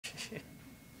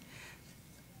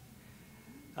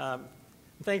I'm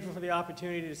thankful for the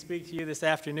opportunity to speak to you this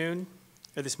afternoon,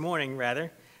 or this morning,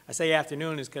 rather. I say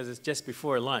afternoon is because it's just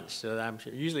before lunch, so I'm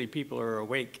sure usually people are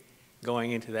awake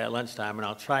going into that lunchtime, and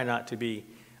I'll try not to be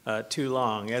too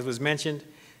long. As was mentioned,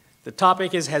 the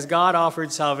topic is, has God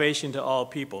offered salvation to all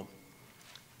people?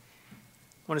 I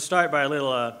want to start by a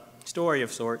little story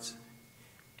of sorts.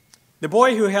 The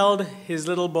boy who held his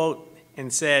little boat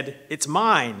and said, "It's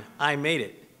mine, I made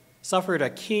it," suffered a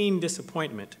keen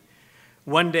disappointment.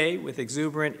 One day, with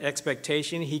exuberant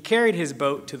expectation, he carried his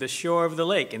boat to the shore of the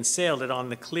lake and sailed it on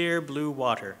the clear blue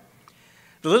water.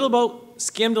 The little boat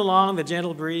skimmed along the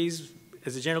gentle breeze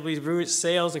as the gentle breeze blew its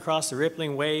sails across the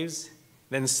rippling waves.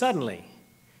 Then suddenly,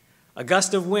 a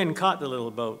gust of wind caught the little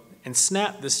boat and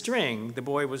snapped the string the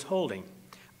boy was holding.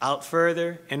 Out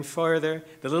further and further,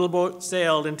 the little boat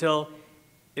sailed until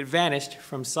it vanished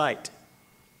from sight.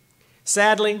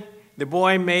 Sadly, the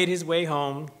boy made his way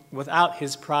home without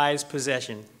his prized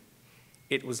possession.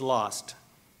 It was lost.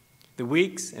 The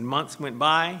weeks and months went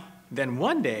by. Then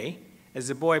one day, as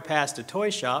the boy passed a toy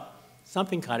shop,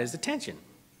 something caught his attention.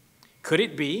 Could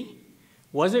it be?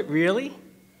 Was it really?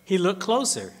 He looked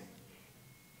closer.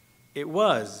 It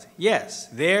was, yes.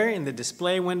 There in the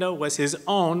display window was his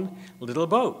own little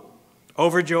boat.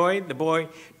 Overjoyed, the boy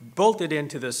bolted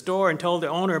into the store and told the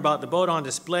owner about the boat on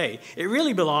display. It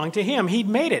really belonged to him. He'd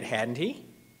made it, hadn't he?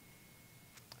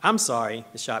 "I'm sorry,"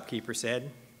 the shopkeeper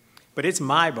said, "but it's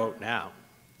my boat now.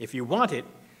 If you want it,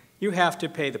 you have to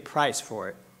pay the price for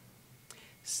it."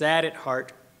 Sad at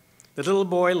heart, the little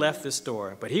boy left the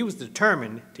store, but he was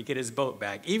determined to get his boat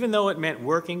back, even though it meant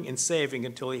working and saving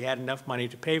until he had enough money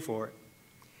to pay for it.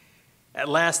 At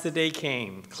last the day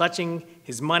came. Clutching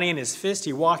his money in his fist,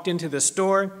 he walked into the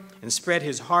store and spread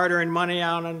his hard-earned money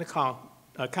out on the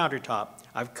countertop.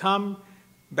 "I've come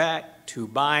back to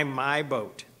buy my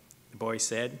boat," the boy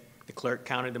said. The clerk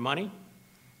counted the money.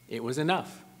 It was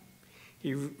enough.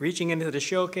 Reaching into the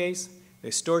showcase,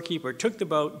 the storekeeper took the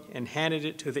boat and handed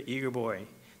it to the eager boy.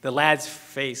 The lad's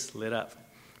face lit up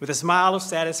with a smile of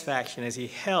satisfaction as he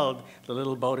held the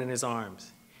little boat in his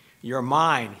arms. "You're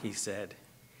mine," he said.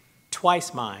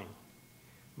 "Twice mine.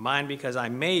 Mine because I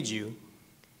made you,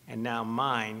 and now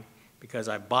mine because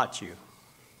I bought you."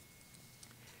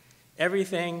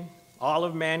 Everything, all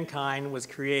of mankind, was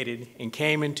created and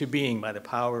came into being by the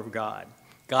power of God.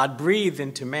 God breathed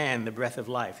into man the breath of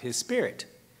life, his spirit.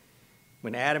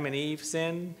 When Adam and Eve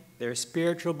sinned, their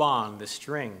spiritual bond, the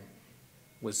string,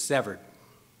 was severed.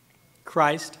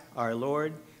 Christ, our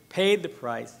Lord, paid the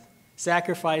price,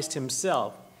 sacrificed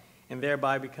himself, and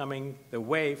thereby becoming the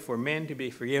way for men to be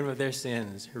forgiven of their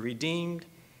sins, redeemed,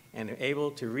 and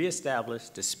able to reestablish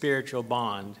the spiritual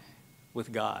bond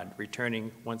with God,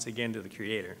 returning once again to the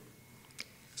Creator.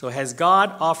 So has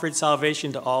God offered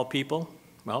salvation to all people?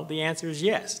 Well, the answer is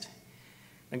yes.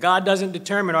 And God doesn't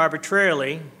determine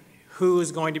arbitrarily who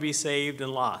is going to be saved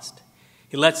and lost.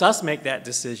 He lets us make that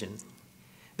decision.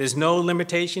 There's no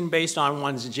limitation based on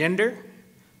one's gender,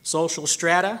 social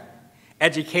strata,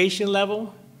 education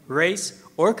level, race,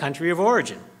 or country of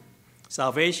origin.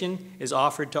 Salvation is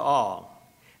offered to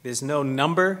all. There's no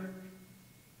number.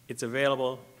 It's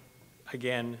available,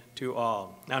 again, to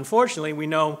all. Now, unfortunately, we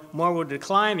know more will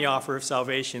decline the offer of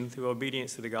salvation through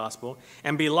obedience to the gospel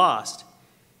and be lost.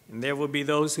 And there will be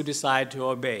those who decide to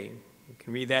obey. You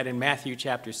can read that in Matthew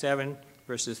chapter 7,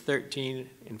 verses 13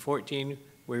 and 14,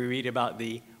 where we read about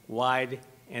the wide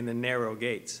and the narrow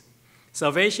gates.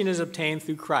 Salvation is obtained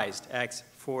through Christ, Acts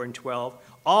 4 and 12.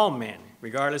 All men,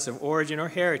 regardless of origin or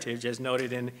heritage, as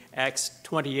noted in Acts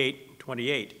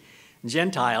 28:28.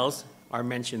 Gentiles are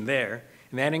mentioned there,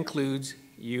 and that includes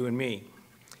you and me.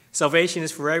 Salvation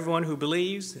is for everyone who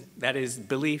believes, that is,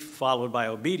 belief followed by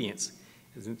obedience,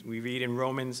 as we read in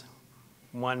Romans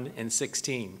 1 and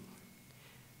 16.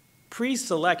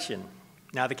 Pre-selection.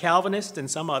 Now, the Calvinists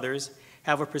and some others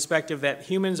have a perspective that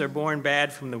humans are born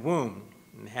bad from the womb,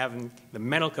 and having the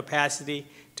mental capacity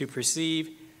to perceive,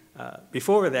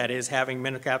 having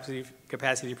mental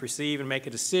capacity to perceive and make a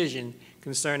decision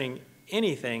concerning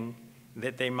anything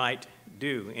that they might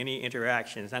do, any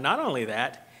interactions. And not only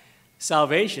that,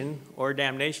 salvation, or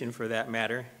damnation for that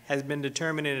matter, has been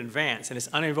determined in advance, and it's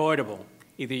unavoidable.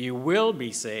 Either you will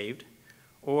be saved,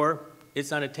 or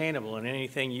it's unattainable, and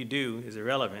anything you do is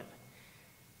irrelevant.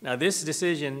 Now, this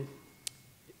decision,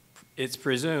 it's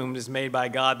presumed, is made by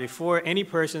God before any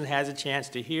person has a chance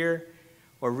to hear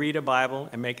or read a Bible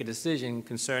and make a decision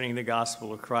concerning the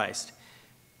gospel of Christ.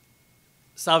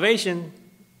 Salvation,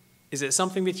 is it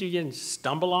something that you can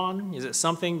stumble on? Is it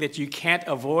something that you can't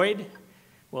avoid?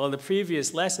 Well, the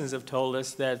previous lessons have told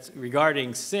us that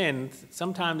regarding sin,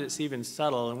 sometimes it's even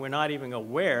subtle, and we're not even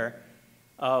aware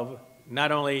of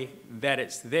not only that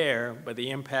it's there, but the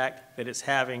impact that it's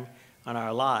having on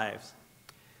our lives.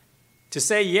 To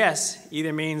say yes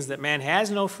either means that man has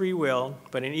no free will,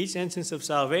 but in each instance of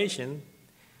salvation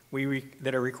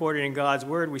that are recorded in God's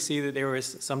word, we see that there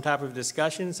was some type of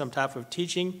discussion, some type of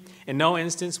teaching. In no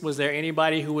instance was there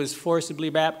anybody who was forcibly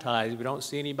baptized. We don't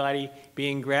see anybody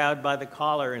being grabbed by the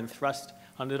collar and thrust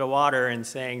under the water and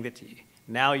saying that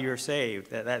now you're saved.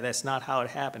 That's not how it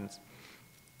happens.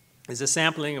 It's a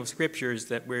sampling of scriptures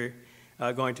that we're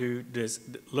going to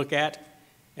look at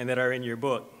and that are in your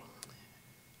book.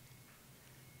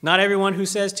 Not everyone who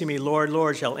says to me, Lord,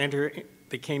 Lord, shall enter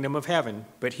the kingdom of heaven,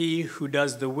 but he who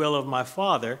does the will of my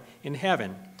Father in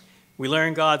heaven. We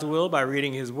learn God's will by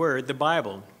reading his word, the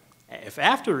Bible. If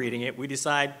after reading it we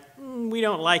decide we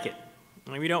don't like it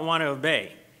and we don't want to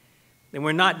obey, then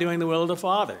we're not doing the will of the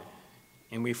Father,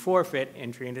 and we forfeit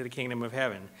entry into the kingdom of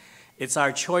heaven. It's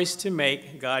our choice to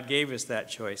make. God gave us that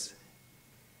choice.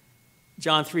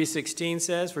 John 3:16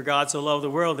 says, For God so loved the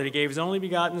world that he gave his only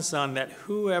begotten Son, that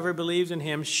whoever believes in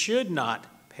him should not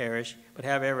perish, but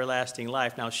have everlasting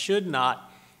life. Now, should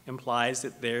not implies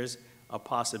that there's a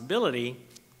possibility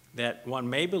that one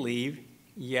may believe,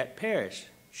 yet perish.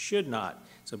 Should not.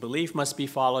 So belief must be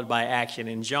followed by action.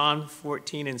 In John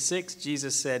 14:6,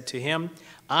 Jesus said to him,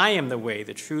 I am the way,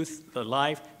 the truth, the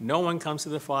life. No one comes to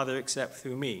the Father except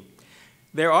through me.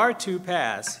 There are two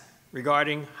paths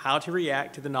regarding how to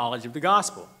react to the knowledge of the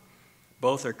gospel.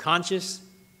 Both are conscious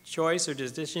choice or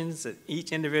decisions that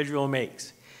each individual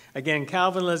makes. Again,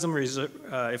 Calvinism,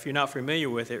 if you're not familiar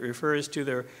with it, refers to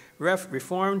the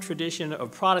Reformed tradition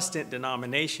of Protestant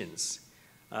denominations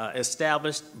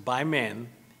established by men,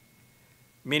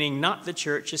 meaning not the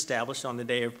church established on the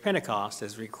day of Pentecost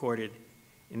as recorded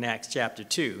in Acts chapter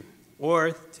 2,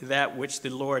 or to that which the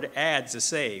Lord adds the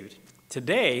saved.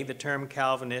 Today, the term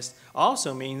Calvinist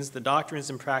also means the doctrines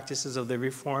and practices of the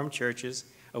Reformed churches,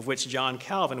 of which John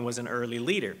Calvin was an early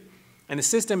leader. And the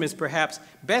system is perhaps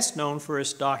best known for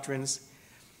its doctrines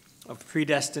of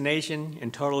predestination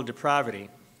and total depravity.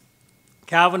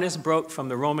 Calvinists broke from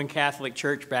the Roman Catholic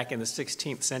Church back in the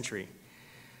 16th century.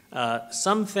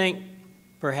 Some think,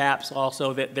 perhaps,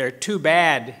 also that they're too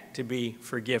bad to be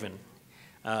forgiven.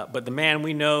 But the man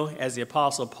we know as the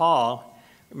Apostle Paul,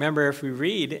 remember, if we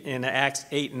read in Acts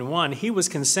 8:1, he was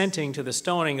consenting to the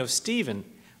stoning of Stephen,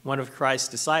 one of Christ's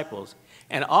disciples,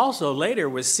 and also later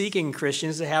was seeking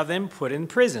Christians to have them put in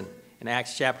prison in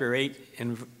Acts chapter 8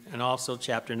 and also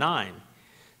chapter 9.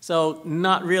 So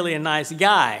not really a nice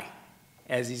guy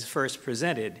as he's first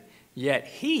presented, yet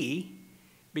he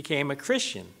became a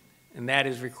Christian, and that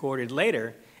is recorded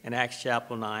later in Acts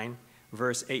chapter 9,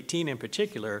 verse 18 in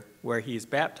particular, where he is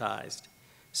baptized.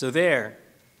 So there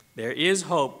is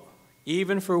hope,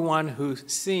 even for one who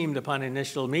seemed upon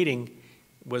initial meeting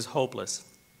was hopeless.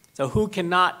 So who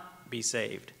cannot be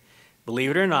saved?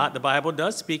 Believe it or not, the Bible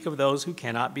does speak of those who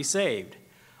cannot be saved.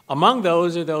 Among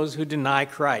those are those who deny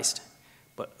Christ.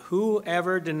 But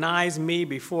whoever denies me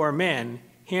before men,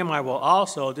 him I will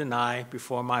also deny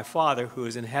before my Father who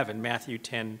is in heaven, Matthew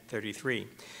 10:33.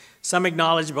 Some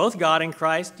acknowledge both God and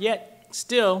Christ, yet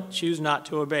still choose not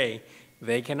to obey.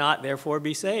 They cannot therefore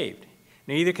be saved.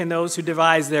 Neither can those who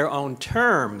devise their own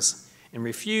terms and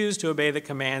refuse to obey the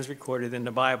commands recorded in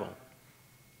the Bible.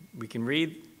 We can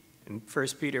read in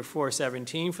 1 Peter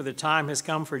 4:17, for the time has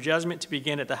come for judgment to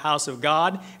begin at the house of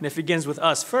God, and if it begins with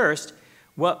us first,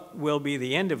 what will be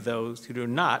the end of those who do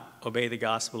not obey the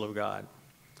gospel of God?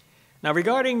 Now,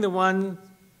 regarding the one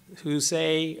who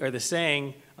say, or the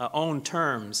saying, own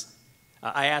terms,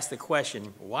 I ask the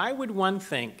question, why would one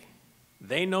think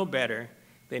they know better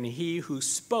than he who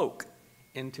spoke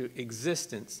into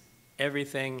existence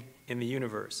everything in the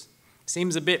universe?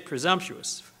 Seems a bit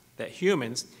presumptuous that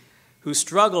humans who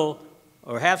struggle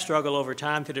or have struggled over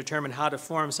time to determine how to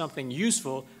form something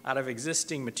useful out of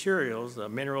existing materials,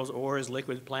 minerals, ores,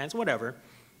 liquids, plants, whatever,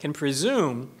 can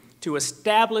presume to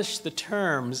establish the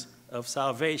terms of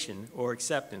salvation or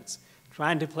acceptance,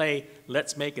 trying to play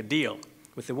let's make a deal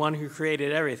with the one who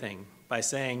created everything by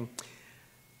saying,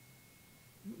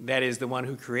 that is the one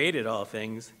who created all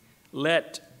things,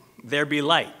 let there be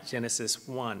light, Genesis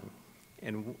 1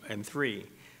 and 3.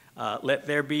 Let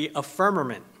there be a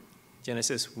firmament,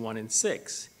 Genesis 1 and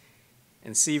 6.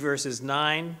 And see verses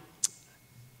 9,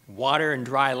 water and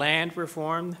dry land were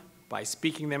formed by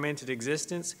speaking them into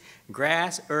existence.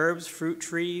 Grass, herbs, fruit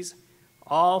trees,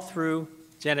 all through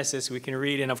Genesis we can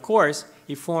read. And of course,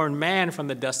 he formed man from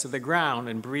the dust of the ground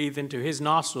and breathed into his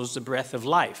nostrils the breath of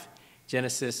life,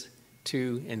 Genesis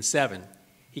 2 and 7.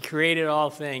 He created all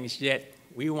things, yet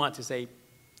we want to say,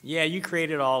 yeah, you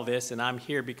created all this and I'm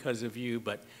here because of you,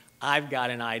 but I've got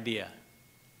an idea.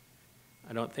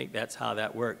 I don't think that's how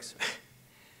that works.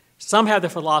 Some have the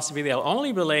philosophy they'll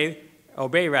only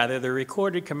obey the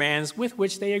recorded commands with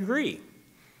which they agree.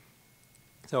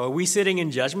 So are we sitting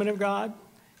in judgment of God,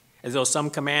 as though some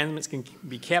commandments can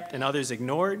be kept and others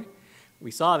ignored?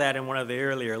 We saw that in one of the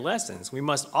earlier lessons. We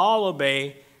must all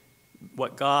obey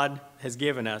what God has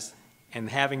given us, and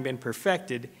having been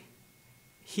perfected,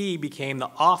 he became the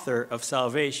author of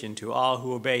salvation to all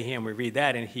who obey him. We read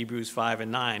that in Hebrews 5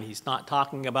 and 9. He's not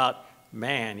talking about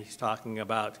man, he's talking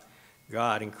about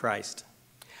God in Christ.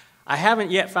 I haven't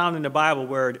yet found in the Bible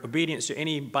where obedience to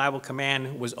any Bible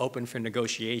command was open for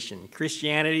negotiation.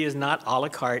 Christianity is not a la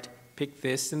carte, pick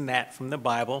this and that from the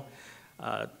Bible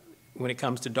when it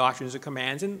comes to doctrines or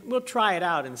commands, and we'll try it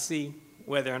out and see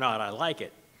whether or not I like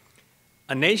it.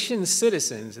 A nation's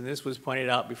citizens, and this was pointed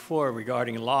out before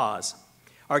regarding laws,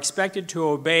 are expected to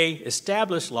obey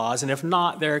established laws, and if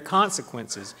not, there are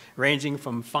consequences ranging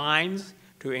from fines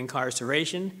to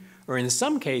incarceration, or in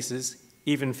some cases,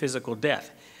 even physical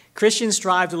death. Christians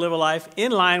strive to live a life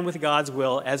in line with God's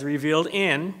will as revealed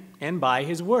in and by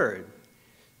his word.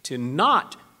 To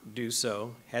not do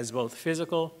so has both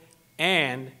physical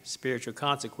and spiritual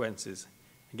consequences.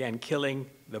 Again, killing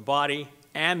the body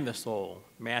and the soul,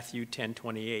 Matthew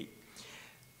 10:28.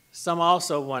 Some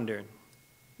also wonder,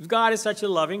 if God is such a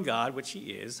loving God, which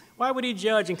he is, why would he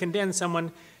judge and condemn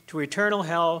someone to eternal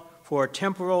hell for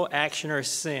temporal action or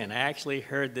sin? I actually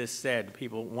heard this said.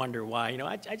 People wonder why.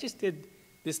 I just did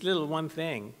this little one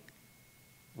thing.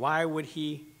 Why would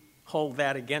he hold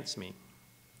that against me?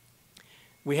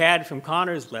 We had from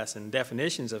Connor's lesson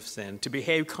definitions of sin. To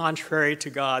behave contrary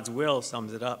to God's will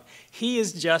sums it up. He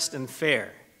is just and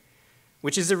fair,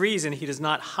 which is the reason he does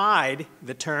not hide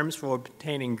the terms for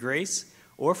obtaining grace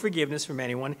or forgiveness from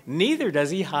anyone. Neither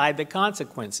does he hide the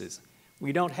consequences.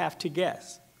 We don't have to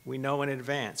guess. We know in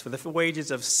advance. For the wages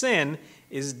of sin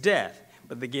is death,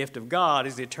 but the gift of God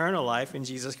is eternal life in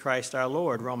Jesus Christ our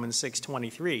Lord, Romans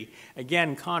 6:23.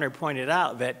 Again, Connor pointed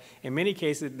out that in many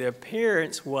cases the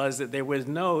appearance was that there was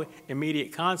no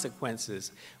immediate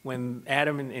consequences. When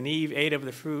Adam and Eve ate of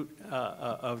the fruit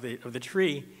of the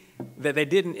tree, that they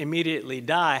didn't immediately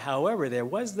die. However, there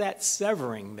was that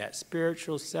severing, that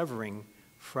spiritual severing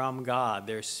from God.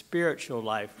 Their spiritual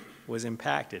life was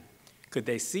impacted. Could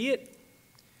they see it?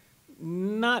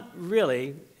 Not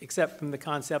really, except from the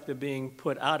concept of being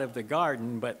put out of the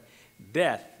garden, but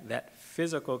death, that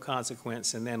physical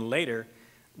consequence, and then later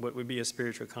what would be a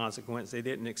spiritual consequence they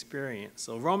didn't experience.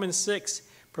 So Romans 6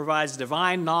 provides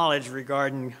divine knowledge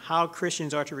regarding how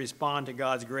Christians are to respond to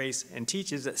God's grace and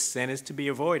teaches that sin is to be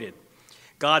avoided.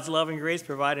 God's love and grace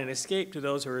provide an escape to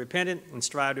those who are repentant and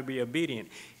strive to be obedient.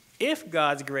 If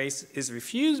God's grace is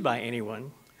refused by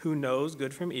anyone who knows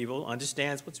good from evil,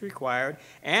 understands what's required,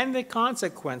 and the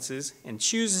consequences, and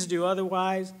chooses to do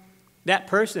otherwise, that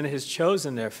person has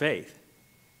chosen their faith.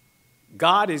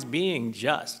 God is being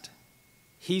just.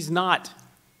 He's not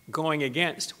going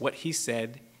against what he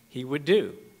said he would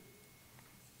do.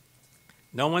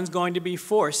 No one's going to be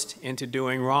forced into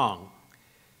doing wrong.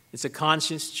 It's a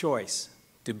conscious choice.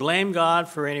 To blame God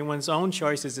for anyone's own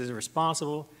choices is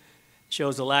irresponsible,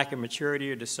 shows a lack of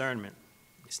maturity or discernment.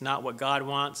 It's not what God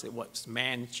wants, it's what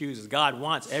man chooses. God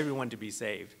wants everyone to be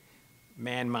saved.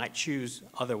 Man might choose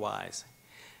otherwise.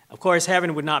 Of course,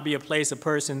 heaven would not be a place a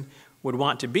person would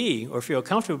want to be or feel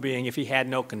comfortable being if he had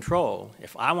no control.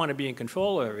 If I want to be in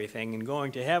control of everything, and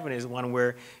going to heaven is one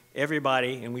where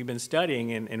everybody, and we've been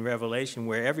studying in Revelation,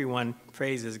 where everyone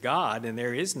praises God and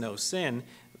there is no sin,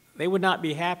 they would not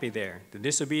be happy there. The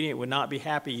disobedient would not be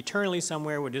happy eternally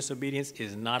somewhere where disobedience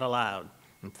is not allowed.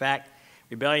 In fact,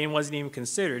 rebellion wasn't even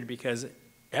considered because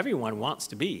everyone wants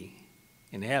to be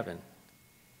in heaven.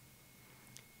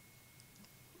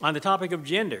 On the topic of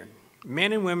gender,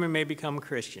 men and women may become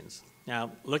Christians.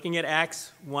 Now, looking at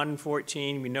Acts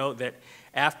 1:14, we note that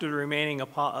after the remaining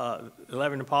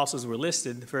 11 apostles were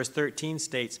listed, verse 13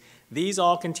 states, "These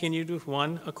all continued with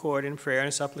one accord in prayer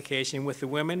and supplication with the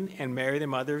women and Mary, the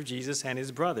mother of Jesus, and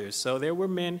his brothers." So there were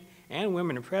men and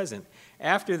women present.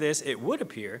 After this, it would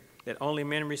appear that only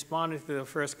men responded to the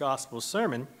first gospel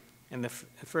sermon, and the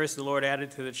first the Lord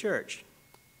added to the church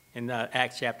in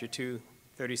Acts chapter 2,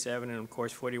 37, and of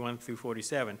course 41 through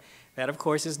 47. That, of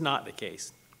course, is not the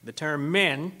case. The term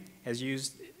men, as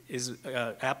used, is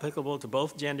applicable to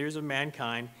both genders of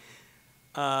mankind.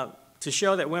 To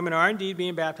show that women are indeed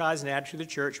being baptized and added to the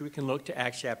church, we can look to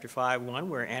Acts chapter 5:1,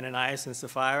 where Ananias and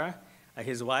Sapphira,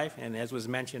 his wife, and as was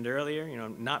mentioned earlier,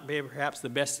 not perhaps the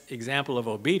best example of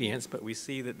obedience, but we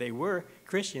see that they were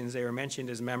Christians. They were mentioned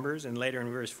as members, and later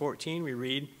in verse 14 we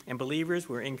read, "And believers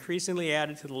were increasingly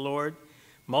added to the Lord,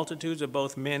 multitudes of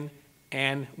both men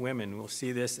and women. We'll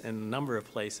see this in a number of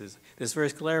places. This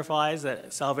verse clarifies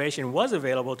that salvation was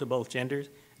available to both genders,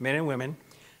 men and women.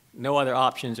 No other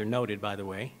options are noted, by the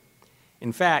way.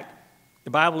 In fact, the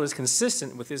Bible is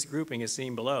consistent with this grouping as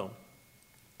seen below.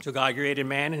 So God created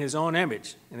man in his own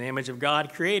image. In the image of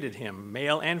God created him.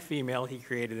 Male and female, he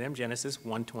created them. Genesis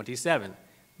 1:27.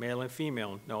 Male and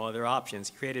female, no other options.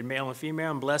 He created male and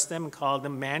female and blessed them and called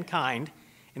them mankind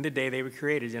in the day they were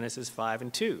created. Genesis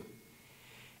 5:2.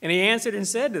 And he answered and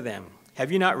said to them,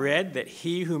 have you not read that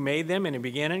he who made them in the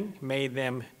beginning made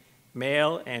them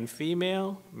male and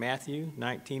female? Matthew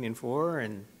 19:4,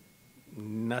 and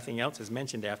nothing else is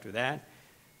mentioned after that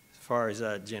as far as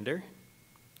gender.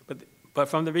 But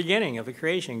from the beginning of the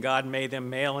creation, God made them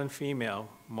male and female,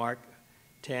 Mark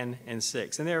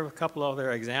 10:6. And there are a couple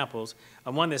other examples.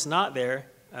 One that's not there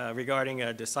regarding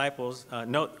disciples.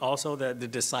 Note also the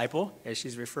disciple, as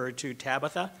she's referred to,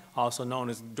 Tabitha, also known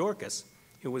as Dorcas,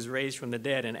 who was raised from the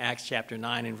dead in Acts chapter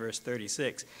 9 and verse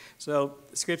 36. So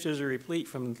the scriptures are replete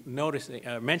from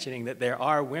mentioning that there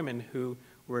are women who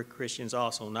were Christians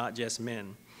also, not just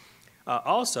men.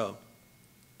 Also,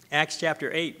 Acts chapter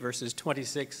 8, verses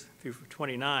 26 through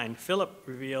 29, Philip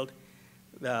revealed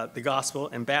the gospel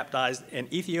and baptized an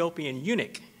Ethiopian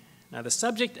eunuch. Now, the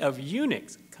subject of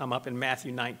eunuchs come up in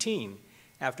Matthew 19,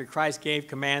 after Christ gave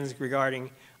commands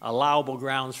regarding allowable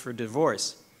grounds for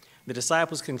divorce. The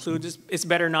disciples conclude it's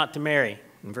better not to marry,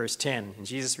 in verse 10. And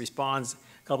Jesus responds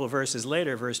a couple of verses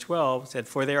later, verse 12, said,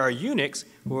 for there are eunuchs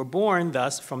who are born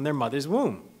thus from their mother's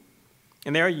womb.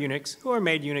 And there are eunuchs who are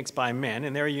made eunuchs by men,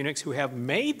 and there are eunuchs who have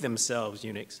made themselves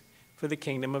eunuchs for the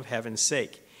kingdom of heaven's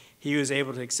sake. He who is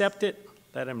able to accept it,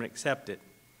 let him accept it.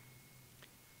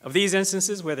 Of these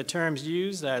instances where the terms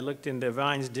used, I looked in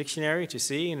Vine's dictionary to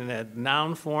see, and in a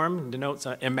noun form denotes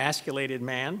an emasculated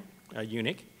man, a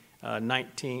eunuch,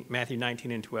 Matthew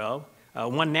 19:12.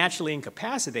 One naturally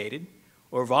incapacitated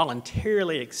or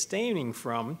voluntarily abstaining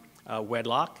from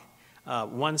wedlock.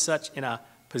 One such in a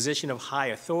position of high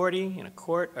authority in a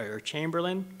court or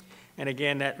chamberlain. And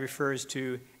again, that refers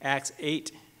to Acts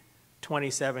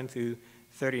 8:27 through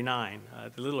 39.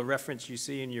 The little reference you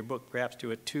see in your book, perhaps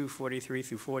to a 2:43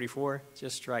 through 44,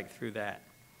 just strike through that.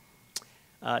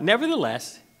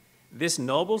 Nevertheless, this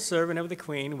noble servant of the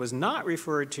queen was not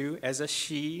referred to as a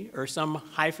she or some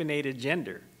hyphenated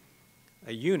gender,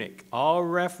 a eunuch. All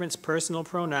reference personal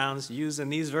pronouns used in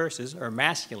these verses are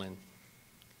masculine: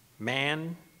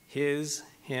 man, his,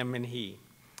 him, and he.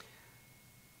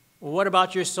 Well, what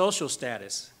about your social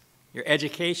status, your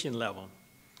education level?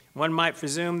 One might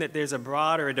presume that there's a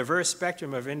broad or a diverse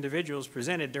spectrum of individuals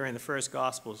presented during the first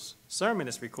gospel's sermon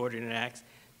that's recorded in Acts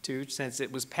 2, since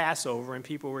it was Passover and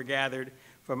people were gathered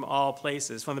from all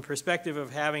places. From the perspective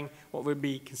of having what would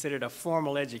be considered a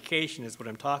formal education is what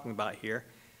I'm talking about here.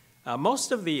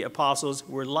 Most of the apostles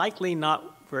were likely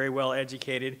not very well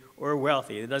educated or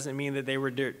wealthy. It doesn't mean that they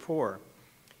were dirt poor.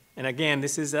 And again,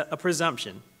 this is a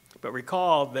presumption. But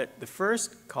recall that the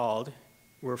first called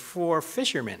were 4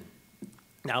 fishermen.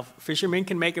 Now, fishermen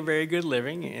can make a very good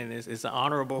living, and it's an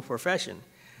honorable profession.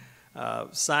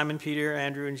 Simon, Peter,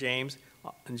 Andrew, and James,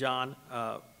 and John,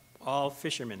 all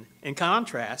fishermen. In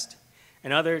contrast,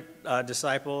 another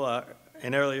disciple,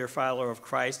 an earlier follower of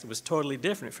Christ, was totally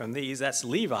different from these. That's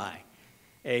Levi,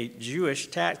 a Jewish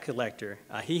tax collector.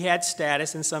 He had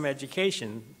status and some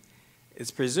education.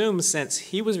 It's presumed, since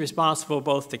he was responsible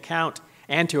both to count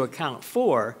and to account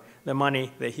for the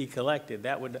money that he collected.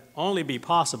 That would only be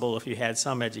possible if you had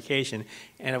some education.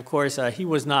 And of course, he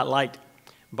was not liked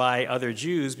by other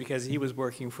Jews because he was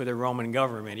working for the Roman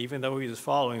government. Even though he was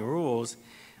following rules,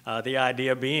 the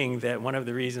idea being that one of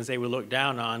the reasons they would look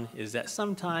down on is that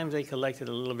sometimes they collected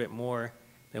a little bit more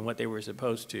than what they were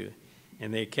supposed to,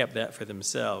 and they kept that for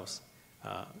themselves.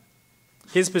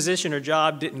 His position or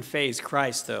job didn't faze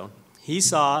Christ, though. He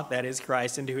saw, that is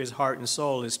Christ, into his heart and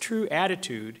soul, his true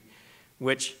attitude,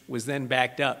 which was then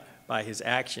backed up by his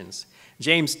actions.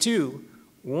 James 2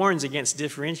 warns against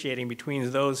differentiating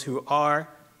between those who are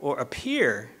or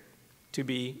appear to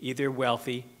be either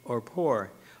wealthy or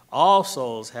poor. All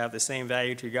souls have the same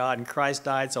value to God, and Christ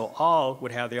died so all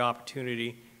would have the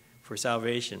opportunity for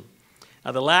salvation.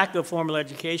 Now, the lack of formal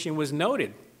education was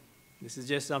noted. This is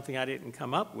just something I didn't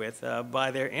come up with,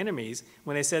 by their enemies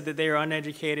when they said that they are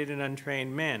uneducated and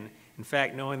untrained men. In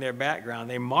fact, knowing their background,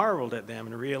 they marveled at them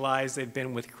and realized they'd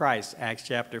been with Christ, Acts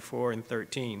chapter 4 and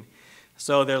 13.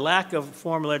 So their lack of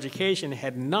formal education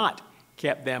had not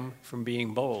kept them from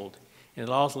being bold. And it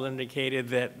also indicated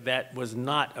that that was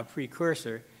not a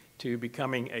precursor to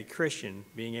becoming a Christian,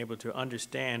 being able to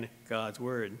understand God's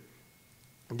word.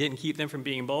 It didn't keep them from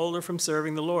being bold or from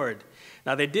serving the Lord.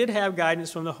 Now, they did have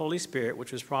guidance from the Holy Spirit,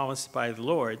 which was promised by the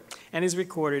Lord, and is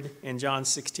recorded in John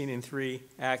 16:3,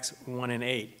 Acts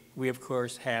 1:8. We, of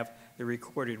course, have the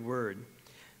recorded word.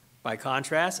 By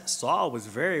contrast, Saul was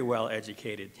very well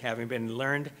educated, having been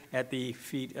learned at the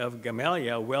feet of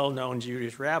Gamaliel, a well-known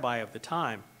Jewish rabbi of the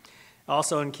time.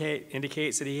 Also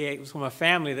indicates that he was from a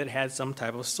family that had some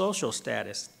type of social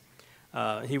status.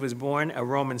 He was born a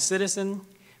Roman citizen,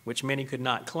 which many could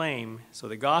not claim. So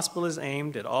the gospel is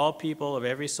aimed at all people of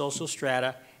every social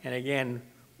strata, and again,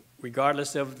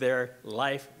 regardless of their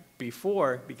life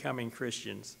before becoming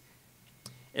Christians.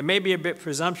 It may be a bit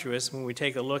presumptuous when we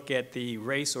take a look at the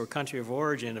race or country of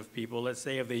origin of people, let's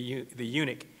say of the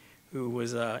eunuch, who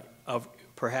was of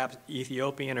perhaps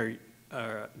Ethiopian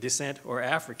or descent or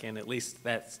African. At least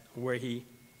that's where he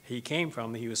came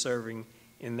from. He was serving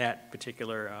in that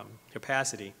particular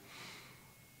capacity.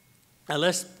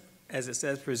 Unless, as it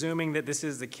says, presuming that this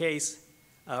is the case,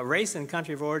 race and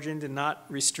country of origin did not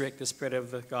restrict the spread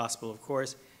of the gospel. Of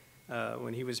course,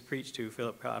 when he was preached to,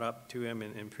 Philip caught up to him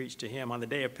and preached to him. On the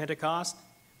day of Pentecost,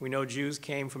 we know Jews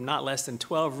came from not less than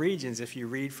 12 regions, if you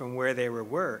read from where they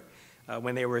were,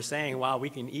 when they were saying, wow, we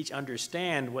can each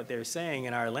understand what they're saying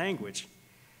in our language.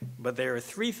 But there are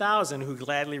 3,000 who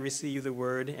gladly received the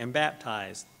word and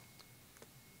baptized.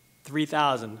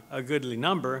 3,000, a goodly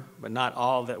number, but not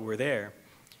all that were there.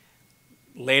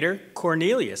 Later,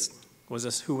 Cornelius,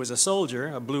 who was a soldier,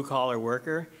 a blue-collar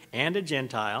worker, and a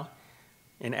Gentile.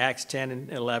 In Acts 10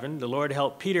 and 11, the Lord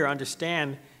helped Peter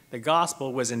understand the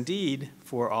gospel was indeed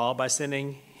for all by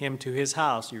sending him to his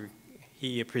house.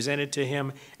 He presented to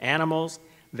him animals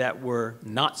that were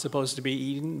not supposed to be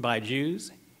eaten by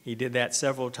Jews. He did that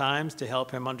several times to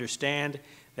help him understand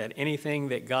that anything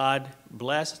that God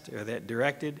blessed or that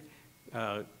directed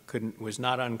was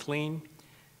not unclean.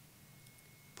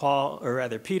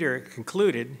 Peter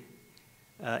concluded,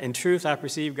 in truth, I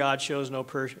perceive God shows no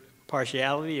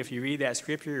partiality. If you read that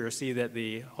scripture, you'll see that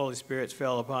the Holy Spirit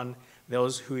fell upon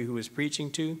those who he was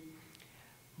preaching to.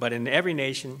 But in every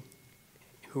nation,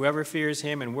 whoever fears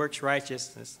him and works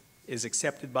righteousness is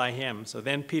accepted by him. So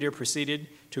then Peter proceeded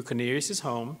to Cornelius'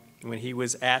 home when he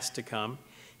was asked to come.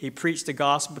 He preached the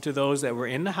gospel to those that were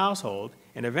in the household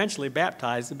and eventually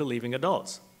baptized the believing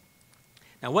adults.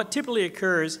 Now, what typically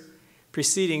occurs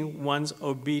preceding one's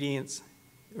obedience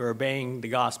or obeying the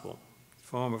gospel?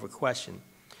 Form of a question.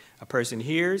 A person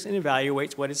hears and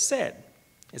evaluates what is said.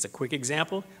 As a quick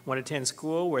example, one attends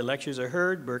school where lectures are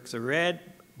heard, books are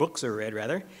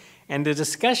read, and the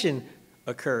discussion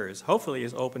occurs. Hopefully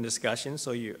it's open discussion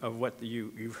of what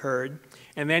you've heard,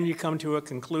 and then you come to a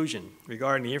conclusion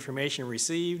regarding the information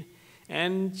received,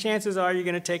 and chances are you're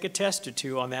going to take a test or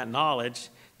two on that knowledge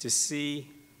to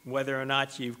see whether or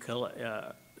not you've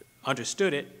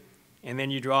understood it, and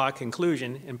then you draw a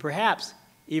conclusion, and perhaps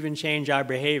even change our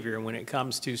behavior when it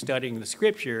comes to studying the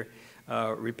scripture.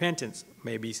 Repentance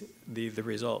may be the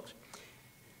result.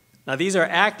 Now, these are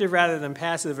active rather than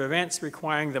passive events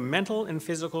requiring the mental and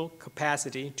physical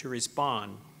capacity to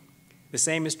respond. The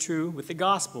same is true with the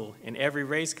gospel, and every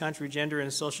race, country, gender,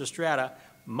 and social strata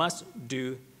must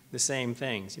do the same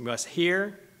things. You must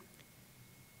hear,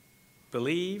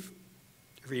 believe,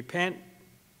 repent,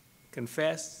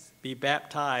 confess, be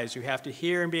baptized. You have to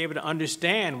hear and be able to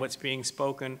understand what's being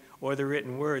spoken or the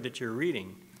written word that you're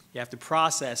reading. You have to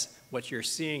process what you're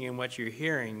seeing and what you're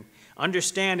hearing.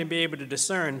 Understand and be able to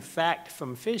discern fact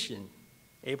from fiction,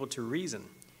 able to reason.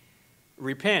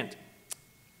 Repent,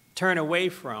 turn away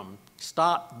from,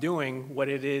 stop doing what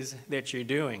it is that you're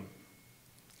doing.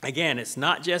 Again, it's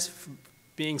not just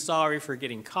being sorry for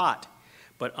getting caught,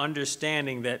 but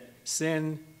understanding that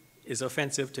sin is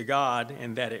offensive to God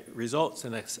and that it results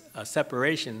in a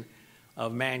separation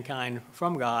of mankind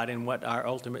from God and what our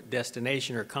ultimate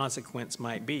destination or consequence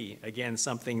might be. Again,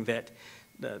 something that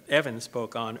Evan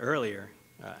spoke on earlier,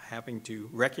 having to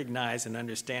recognize and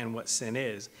understand what sin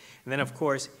is. And then, of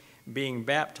course, being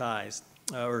baptized,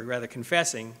 or rather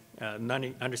confessing,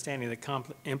 understanding the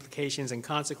implications and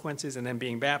consequences, and then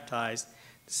being baptized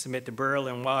to submit to burial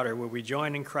in water, where we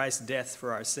join in Christ's death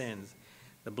for our sins.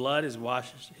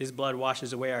 His blood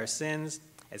washes away our sins.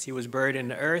 As he was buried in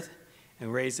the earth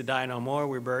and raised to die no more,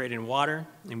 we're buried in water,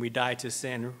 and we die to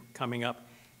sin, coming up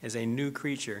as a new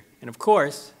creature. And of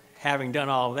course, having done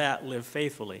all of that, live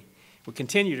faithfully. We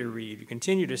continue to read, we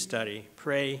continue to study,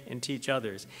 pray, and teach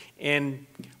others. In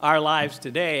our lives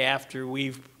today, after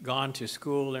we've gone to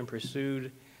school and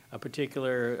pursued a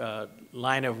particular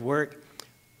line of work,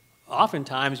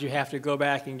 oftentimes you have to go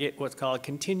back and get what's called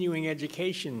continuing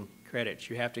education credits.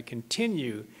 You have to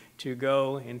continue to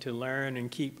go and to learn and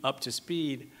keep up to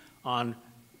speed on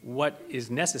what is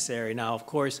necessary. Now, of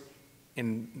course,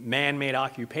 in man-made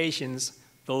occupations,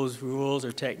 those rules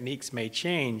or techniques may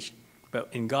change, but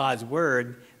in God's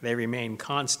Word, they remain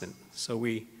constant. So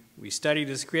we study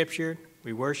the Scripture,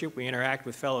 we worship, we interact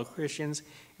with fellow Christians,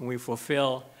 and we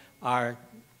fulfill our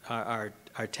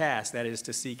task, that is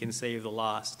to seek and save the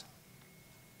lost.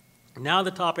 Now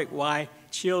the topic, why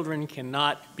children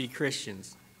cannot be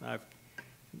Christians.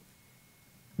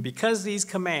 Because these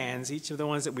commands, each of the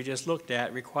ones that we just looked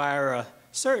at, require a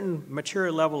certain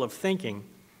mature level of thinking,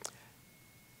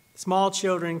 small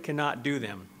children cannot do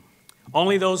them.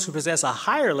 Only those who possess a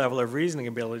higher level of reasoning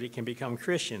ability can become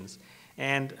Christians.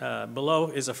 And below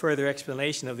is a further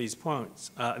explanation of these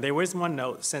points. There was one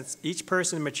note: since each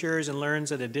person matures and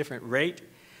learns at a different rate,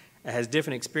 has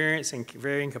different experience and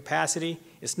varying capacity,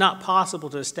 it's not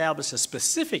possible to establish a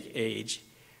specific age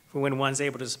for when one's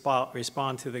able to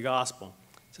respond to the gospel.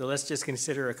 So let's just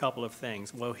consider a couple of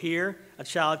things. Well, here, a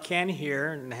child can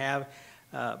hear and have,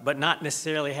 but not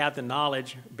necessarily have the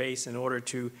knowledge base in order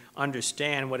to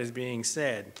understand what is being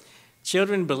said.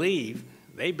 Children believe.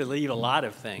 They believe a lot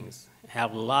of things,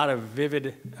 have a lot of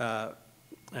vivid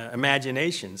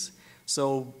imaginations.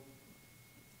 So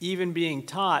even being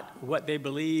taught what they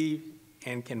believe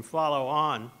and can follow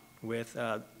on with,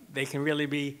 they can really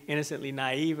be innocently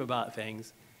naive about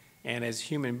things. And as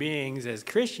human beings, as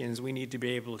Christians, we need to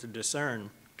be able to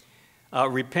discern.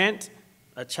 Repent.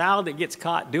 A child that gets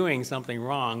caught doing something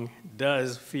wrong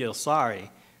does feel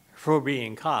sorry for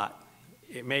being caught.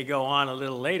 It may go on a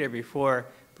little later before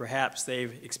perhaps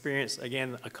they've experienced,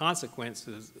 again, a consequence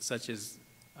such as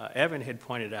Evan had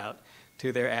pointed out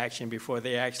to their action before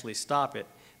they actually stop it.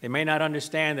 They may not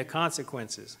understand the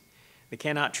consequences. They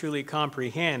cannot truly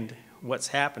comprehend what's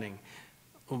happening.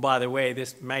 Well, by the way,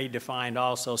 this may define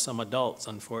also some adults,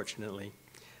 unfortunately.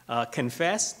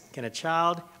 Confess. Can a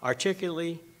child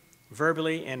articulate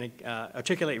verbally and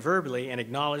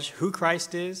acknowledge who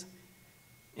Christ is?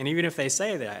 And even if they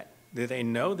say that, do they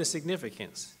know the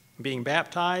significance? Being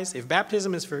baptized, if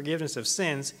baptism is forgiveness of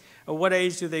sins, at what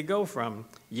age do they go from,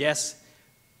 yes,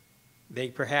 they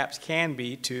perhaps can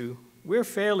be, to we're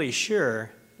fairly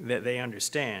sure that they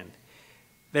understand?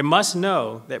 They must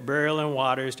know that burial in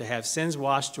water is to have sins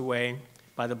washed away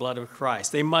by the blood of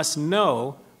Christ. They must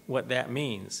know what that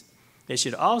means. They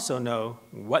should also know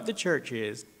what the church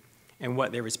is and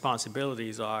what their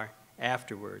responsibilities are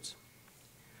afterwards.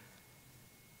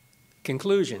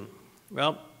 Conclusion.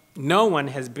 Well, no one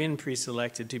has been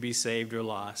pre-selected to be saved or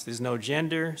lost. There's no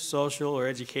gender, social, or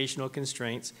educational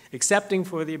constraints, excepting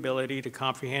for the ability to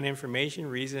comprehend information,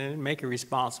 reason, and make a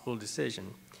responsible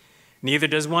decision. Neither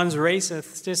does one's race,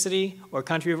 ethnicity, or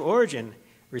country of origin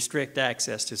restrict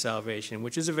access to salvation,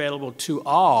 which is available to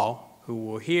all who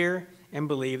will hear and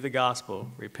believe the gospel,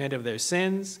 repent of their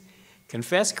sins,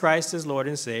 confess Christ as Lord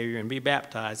and Savior, and be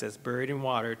baptized as buried in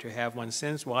water to have one's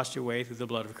sins washed away through the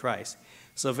blood of Christ.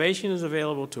 Salvation is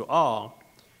available to all,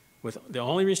 with the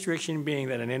only restriction being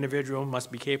that an individual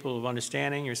must be capable of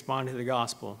understanding and responding to the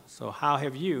gospel. So how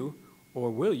have you, or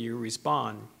will you,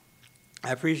 respond?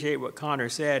 I appreciate what Connor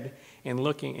said in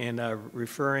looking and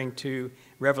referring to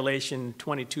Revelation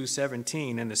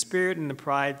 22:17, and the Spirit and the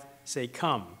pride say,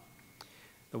 "Come."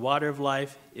 The water of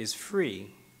life is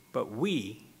free, but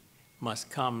we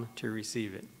must come to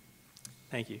receive it.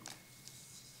 Thank you.